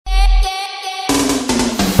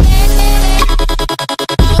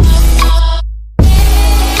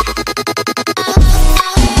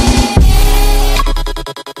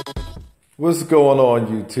What's going on,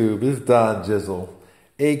 YouTube? It's Don Jizzle,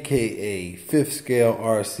 aka 5th Scale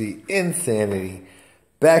RC Insanity,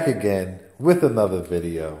 back again with another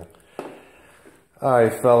video.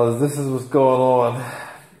 Alright fellas, this is what's going on.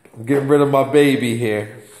 I'm getting rid of my baby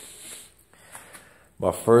here.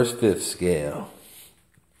 My first 5th Scale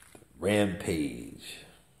Rampage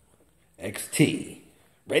XT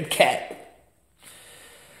Redcat.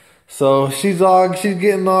 So she's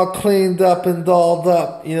getting all cleaned up and dolled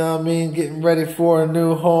up, you know what I mean, getting ready for a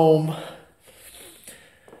new home.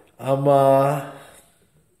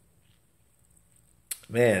 Man,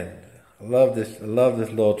 I love this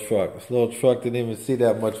little truck. This little truck didn't even see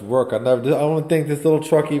that much work. I don't think this little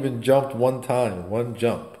truck even jumped one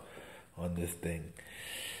jump on this thing.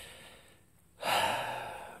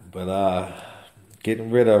 But getting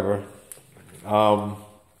rid of her.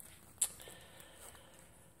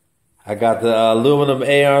 I got the aluminum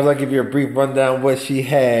A-arms. I'll give you a brief rundown of what she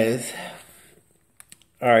has.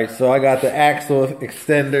 Alright, so I got the axle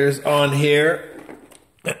extenders on here.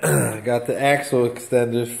 I got the axle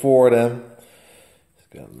extenders, 4 of them.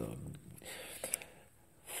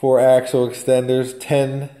 Four axle extenders,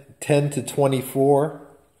 10 to 24.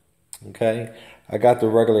 Okay. I got the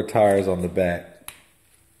regular tires on the back.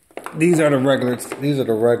 These are the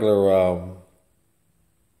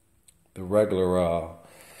regular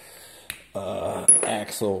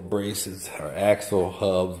axle braces or axle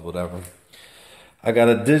hubs, whatever. I got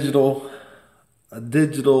a digital I don't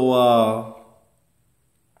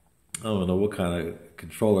know what kind of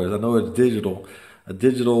controller it is. I know it's digital. A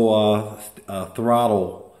digital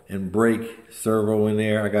throttle and brake servo in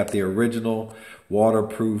there. I got the original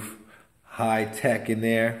waterproof high tech in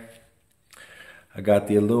there. I got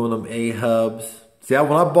the aluminum A hubs. See,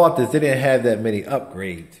 when I bought this, they didn't have that many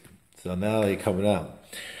upgrades. So now they're coming out.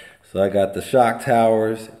 So I got the shock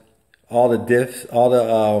towers, all the diffs,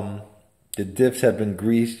 the diffs have been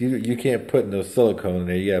greased. You can't put no silicone in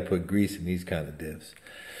there. You gotta put grease in these kind of diffs.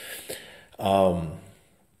 All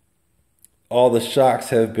the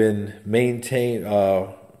shocks have been maintained,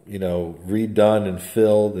 you know, redone and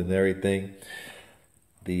filled and everything.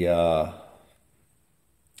 The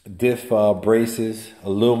diff braces,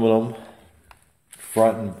 aluminum,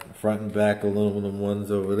 front and back aluminum ones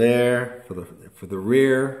over there for the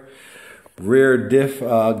rear diff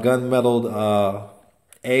gunmetaled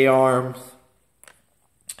A-arms,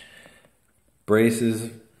 braces.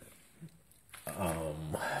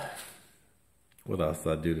 What else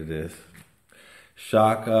did I do to this?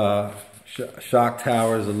 Shock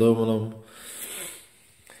towers, aluminum.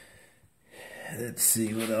 Let's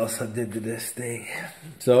see what else I did to this thing.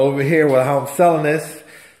 So over here, how I'm selling this,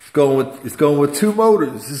 it's going with 2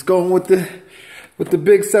 motors. It's going with the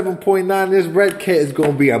big 7.9. This Redcat is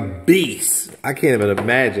going to be a beast. I can't even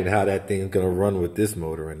imagine how that thing is going to run with this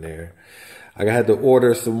motor in there. I had to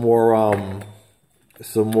order some more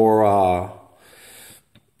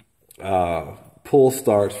pull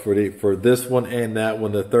starts for this one and that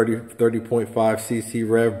one. The 30.5 cc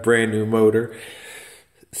rev, brand new motor.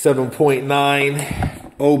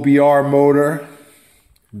 7.9 OBR motor,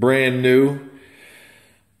 brand new.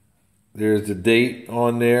 There's the date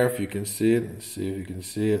on there, if you can see it. Let's see if you can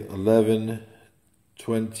see it.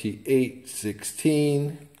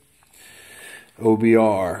 11/28/16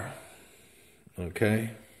 OBR.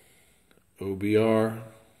 Okay. OBR.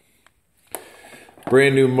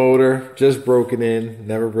 Brand new motor, just broken in,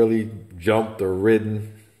 never really jumped or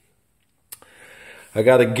ridden. I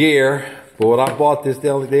got a gear, but when I bought this, they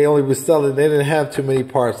only was selling, they didn't have too many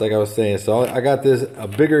parts, like I was saying. So I got this, a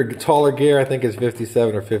bigger, taller gear. I think it's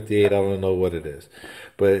 57 or 58. I don't know what it is.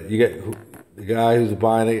 But you get the guy who's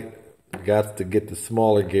buying it, got to get the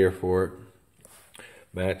smaller gear for it.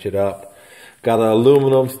 Match it up. Got an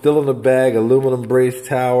aluminum, still in the bag, aluminum brace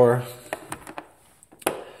tower.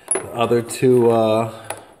 The other 2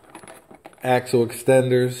 axle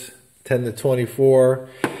extenders, 10 to 24.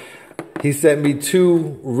 He sent me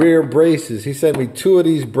 2 rear braces. He sent me 2 of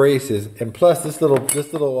these braces, and plus this little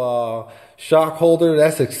shock holder.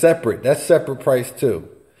 That's separate price too.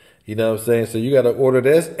 You know what I'm saying? So you got to order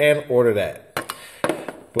this and order that.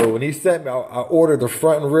 But when he sent me, I ordered the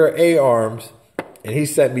front and rear A-arms, and he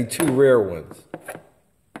sent me 2 rear ones.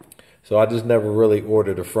 So I just never really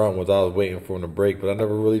ordered the front ones. I was waiting for them to break, but I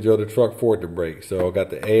never really drove the truck for it to break. So I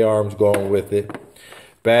got the A-arms going with it.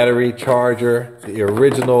 Battery, charger, the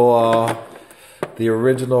original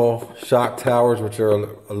shock towers, which are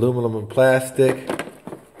aluminum and plastic.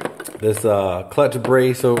 This clutch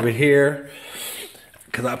brace over here,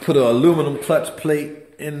 because I put an aluminum clutch plate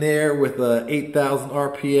in there with a 8,000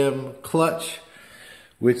 RPM clutch,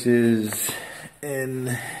 which is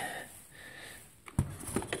in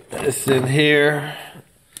It's in here.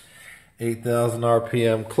 8,000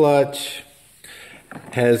 RPM clutch.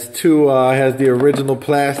 Has two, has the original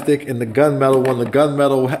plastic and the gunmetal one. The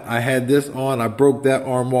gunmetal, I had this on. I broke that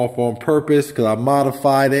arm off on purpose because I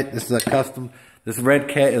modified it. This is a custom, this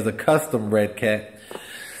Redcat is a custom Redcat.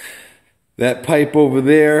 That pipe over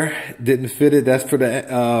there didn't fit it. That's for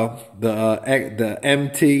the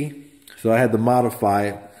MT. So I had to modify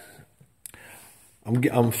it.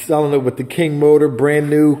 I'm selling it with the King motor, brand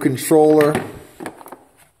new controller.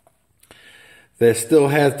 That still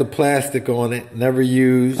has the plastic on it, never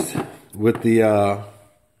used, with the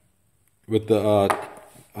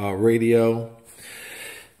radio.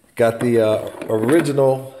 Got the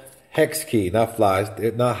original hex key, not flies,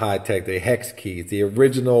 not high tech. They hex keys. The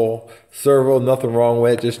original servo, nothing wrong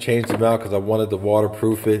with it. Just changed them out because I wanted to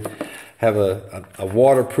waterproof it. Have a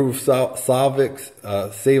waterproof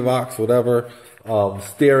Savox, whatever.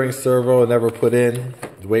 Steering servo I never put in.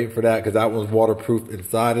 Waiting for that because that one's waterproof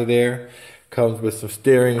inside of there. Comes with some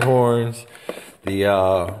steering horns, the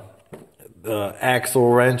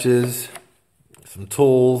axle wrenches, some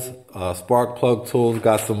tools, spark plug tools.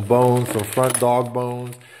 Got some bones, some front dog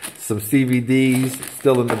bones, some CVDs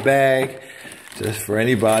still in the bag. Just for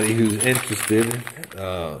anybody who's interested.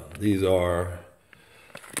 These are,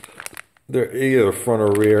 they're either front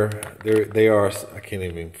or rear. They are. I can't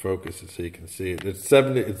even focus it so you can see it. It's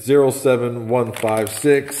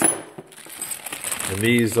 07156. And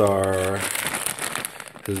these are,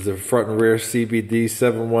 this is the front and rear CBD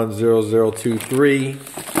 710023.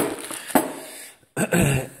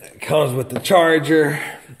 Comes with the charger,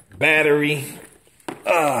 battery.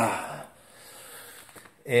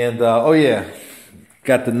 And oh yeah,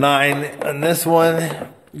 got the 9 on this one.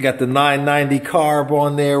 Got the 990 carb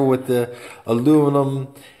on there with the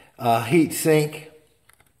aluminum heat sink.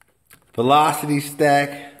 Velocity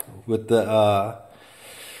stack with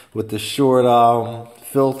the short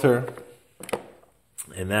filter,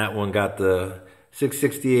 and that one got the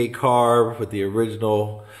 668 carb with the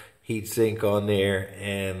original heat sink on there,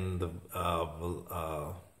 and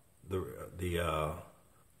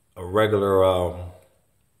a regular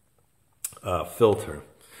filter.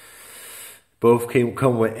 Both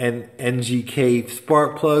come with NGK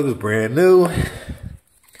spark plugs, brand new.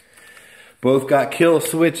 Both got kill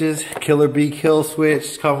switches, Killer Bee kill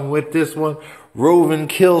switch coming with this one. Roving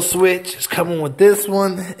kill switch is coming with this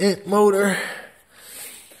one, motor.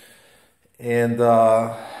 And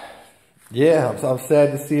yeah, I'm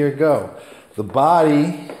sad to see her go. The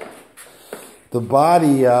body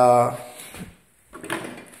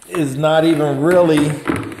is not even really,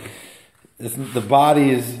 the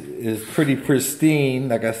body is pretty pristine.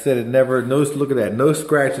 Like I said, it never, look at that, no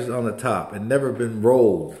scratches on the top. It never been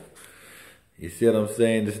rolled. You see what I'm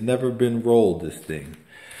saying? It's never been rolled, this thing.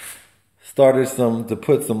 Started to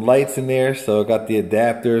put some lights in there, so I got the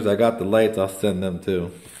adapters. I got the lights, I'll send them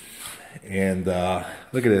too. And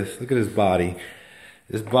look at this, look at his body.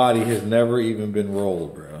 This body has never even been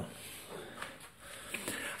rolled, bro.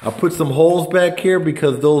 I put some holes back here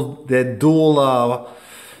because the dual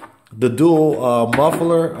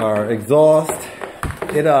muffler or exhaust,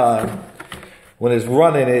 when it's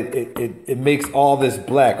running, it makes all this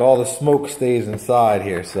black. All the smoke stays inside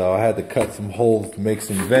here. So I had to cut some holes to make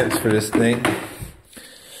some vents for this thing.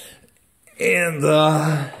 And,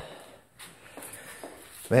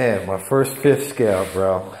 man, my first 5th scale,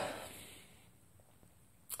 bro.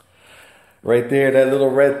 Right there, that little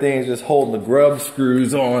red thing is just holding the grub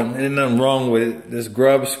screws on. Ain't nothing wrong with it. This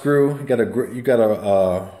grub screw, you got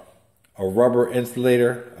a rubber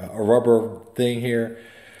insulator, a rubber thing here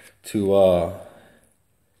to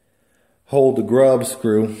hold the grub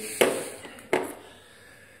screw.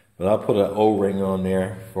 But I'll put an O-ring on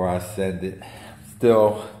there before I send it.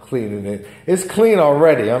 Still cleaning it. It's clean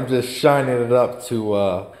already. I'm just shining it up to,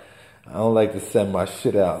 I don't like to send my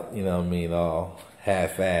shit out, you know what I mean, all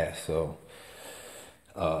half-assed, so,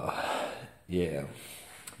 yeah.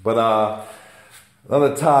 But,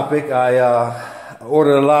 another topic, I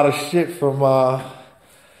ordered a lot of shit from,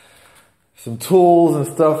 some tools and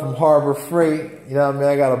stuff from Harbor Freight. You know what I mean?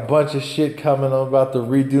 I got a bunch of shit coming. I'm about to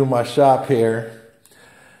redo my shop here.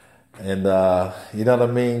 And you know what I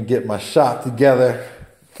mean? Get my shop together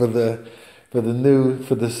for the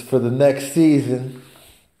next season.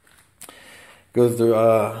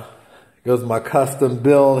 Goes my custom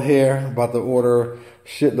build here. I'm about to order a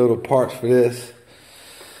shitload of parts for this.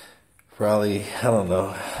 Probably, I don't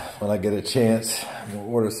know, when I get a chance, I'm gonna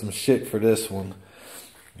order some shit for this one.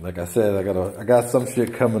 Like I said, I got some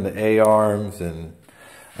shit coming to A-arms, and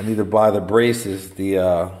I need to buy the braces.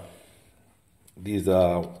 I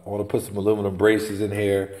want to put some aluminum braces in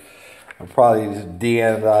here. I'll probably just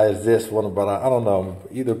de-anodize this one, but I don't know.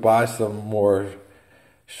 Either buy some more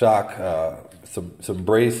shock, some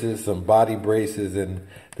braces, some body braces, and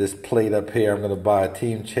this plate up here. I'm gonna buy a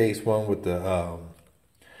Team Chase one with the a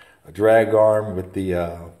drag arm with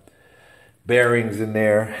the bearings in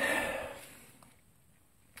there.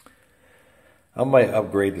 I might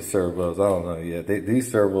upgrade the servos. I don't know yet.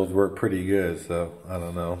 These servos work pretty good, so I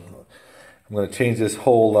don't know. I'm gonna change this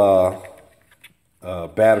whole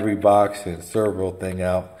battery box and servo thing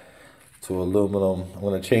out to aluminum. I'm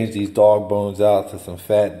gonna change these dog bones out to some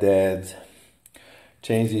Fat Dads.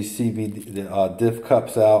 Change these CB diff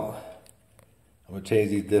cups out. I'm gonna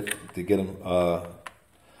change these diff to get them a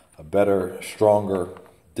better, stronger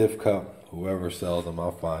diff cup. Whoever sells them,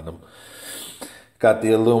 I'll find them. Got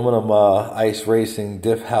the aluminum ice racing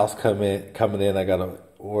diff house coming in. I gotta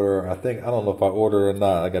order. I don't know if I order or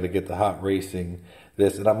not. I gotta get the hot racing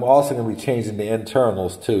this, and I'm also gonna be changing the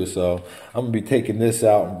internals too. So I'm gonna be taking this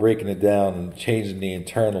out and breaking it down and changing the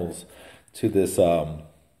internals to this. I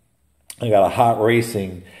got a hot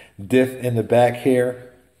racing diff in the back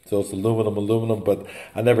here, so it's aluminum, but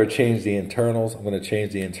I never changed the internals. I'm gonna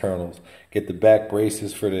change the internals. Get the back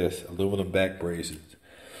braces for this, aluminum back braces.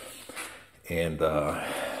 And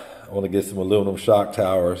I want to get some aluminum shock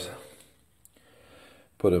towers,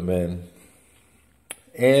 put them in,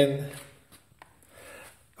 and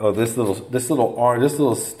oh, this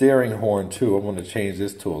little steering horn too. I'm going to change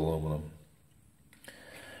this to aluminum.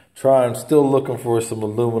 I'm still looking for some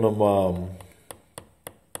aluminum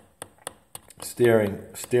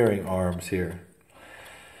steering arms here.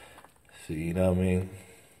 So you know what I mean.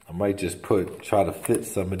 I might just try to fit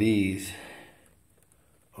some of these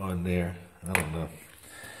on there. I don't know.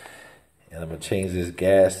 And I'm going to change this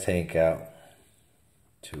gas tank out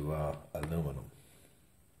to aluminum.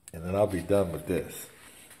 And then I'll be done with this.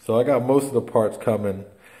 So I got most of the parts coming.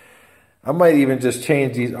 I might even just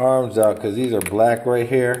change these arms out because these are black right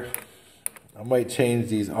here. I might change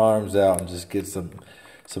these arms out and just get some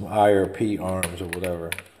IRP arms or whatever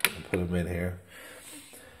and put them in here.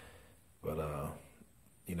 But I'm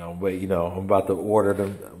about to order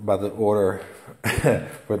them. I'm about to order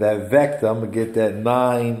for that Vecta. I'm gonna get that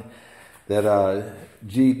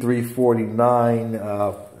G349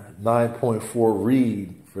 9.4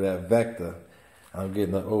 reed for that Vecta. I'm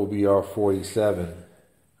getting the OBR 47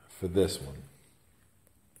 for this one.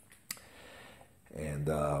 And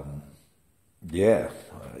yeah,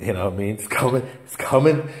 you know what I mean? It's coming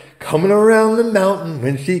around the mountain.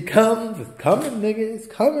 When she comes, it's coming, nigga. It's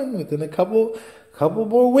coming within a couple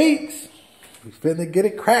more weeks. We finna get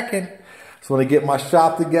it cracking. Just want to get my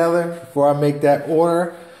shop together before I make that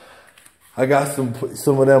order. I got some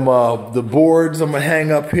of them the boards I'm gonna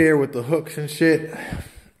hang up here with the hooks and shit.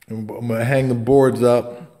 I'm gonna hang the boards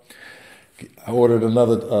up. I ordered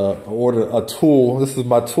a tool. This is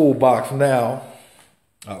my toolbox now.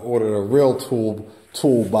 I ordered a real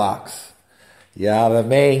toolbox. Yeah, I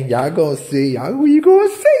mean, y'all gonna see. You gonna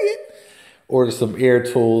see it. Ordered some air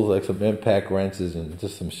tools, like some impact wrenches and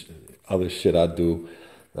just some other shit I do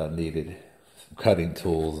that I needed. Some cutting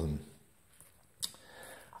tools. And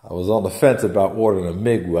I was on the fence about ordering a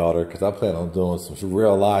MIG welder because I plan on doing some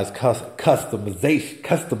realized customizing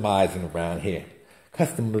around here.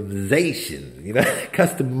 Customization, you know,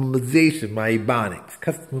 customization, my ebonics,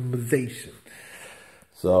 customization.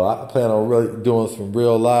 So I plan on really doing some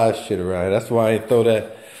real live shit around here. That's why I didn't throw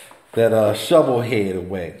that shovel head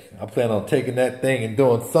away. I plan on taking that thing and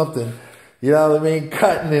doing something, you know what I mean,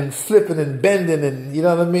 cutting and slipping and bending and, you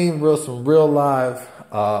know what I mean, some real live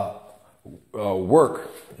work,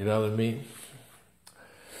 you know what I mean.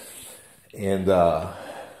 And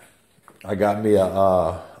I got me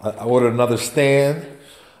I ordered another stand,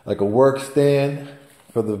 like a work stand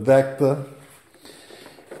for the Vecta.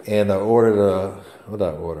 And I ordered what did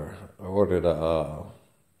I order? I ordered a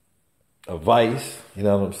vise, you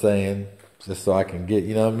know what I'm saying? Just so I can get,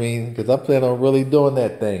 you know what I mean? Because I plan on really doing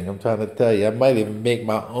that thing. I'm trying to tell you, I might even make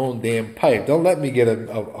my own damn pipe. Don't let me get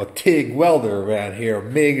a TIG welder around here, a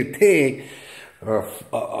MIG, a TIG, or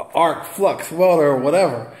a arc flux welder or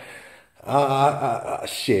whatever.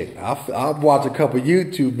 Shit, I'll watch a couple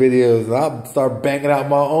YouTube videos and I'll start banging out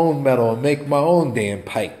my own metal and make my own damn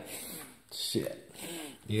pipe. Shit.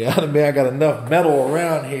 You know what I mean? I got enough metal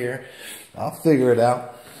around here. I'll figure it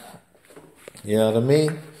out. You know what I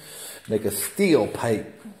mean? Make a steel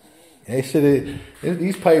pipe. These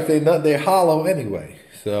pipes ain't nothing, they're hollow anyway.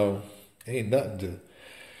 So ain't nothing to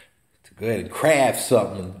go ahead and craft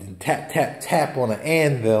something and tap on an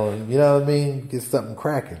anvil and, you know what I mean? Get something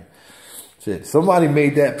cracking. Shit, somebody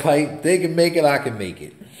made that pipe. They can make it, I can make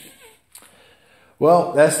it.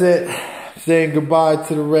 Well, that's it. saying goodbye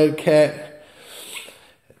to the Redcat.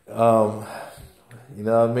 You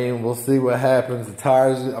know what I mean? We'll see what happens. The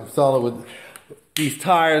tires, I'm selling it with these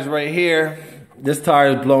tires right here. This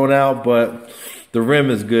tire is blown out, but the rim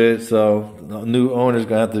is good. So the new owner's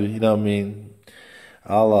gonna have to, you know what I mean?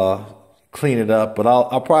 I'll clean it up, but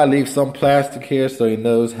I'll probably leave some plastic here so he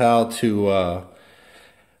knows how to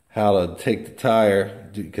take the tire,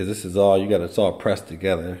 because this is all, it's all pressed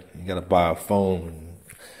together. You gotta buy a foam and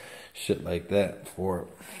shit like that for it.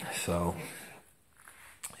 So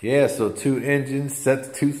yeah, so 2 engines,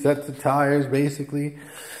 2 sets of tires, basically.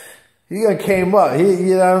 He done came up.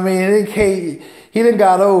 You know what I mean? He done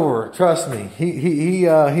got over. Trust me. He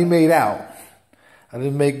made out. I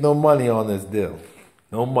didn't make no money on this deal.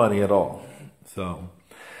 No money at all. So,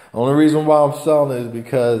 only reason why I'm selling it is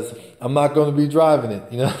because I'm not going to be driving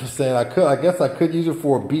it. You know what I'm saying? I guess I could use it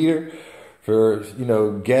for a beater, for, you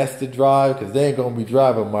know, guests to drive, because they ain't going to be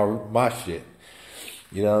driving my shit.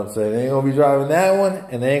 You know what I'm saying? They ain't going to be driving that one,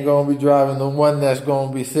 and they ain't going to be driving the one that's going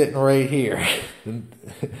to be sitting right here.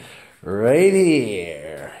 Right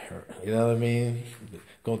here. You know what I mean?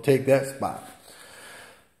 Going to take that spot.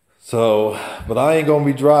 So, but I ain't going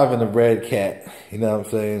to be driving the Redcat. You know what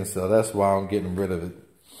I'm saying? So that's why I'm getting rid of it.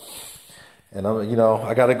 And you know,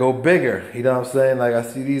 I got to go bigger. You know what I'm saying? Like, I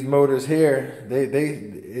see these motors here.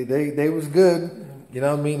 They was good. You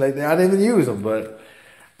know what I mean? Like, I didn't even use them, but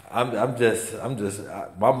I'm just,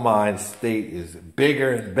 my mind state is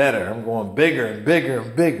bigger and better. I'm going bigger and bigger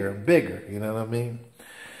and bigger and bigger. You know what I mean?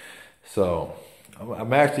 So,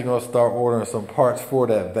 I'm actually going to start ordering some parts for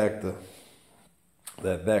that Vector.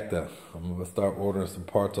 I'm going to start ordering some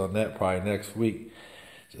parts on that probably next week,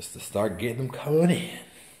 just to start getting them coming in.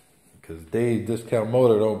 Because Dave's Discount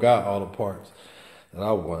Motor don't got all the parts that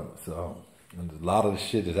I want. So, and a lot of the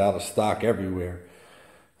shit is out of stock everywhere.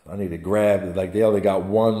 I need to grab it. Like, they only got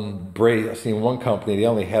one brace. I seen one company, they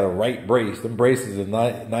only had a right brace. Them braces are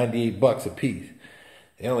 $98 a piece.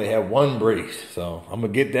 They only had one brace. So I'm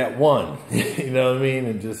going to get that one. You know what I mean?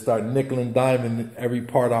 And just start nickel and diming every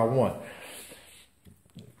part I want.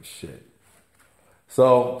 Shit.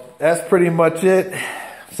 So that's pretty much it.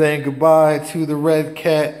 Saying goodbye to the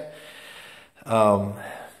Redcat.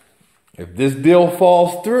 If this deal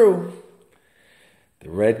falls through, the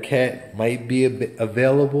Redcat might be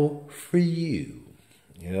available for you.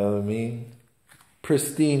 You know what I mean?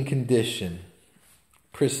 Pristine condition.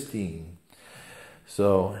 Pristine.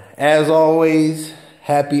 So, as always,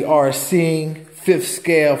 happy RCing. 5th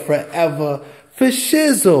scale forever. For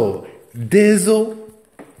shizzle. Dizzle.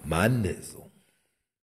 My nizzle.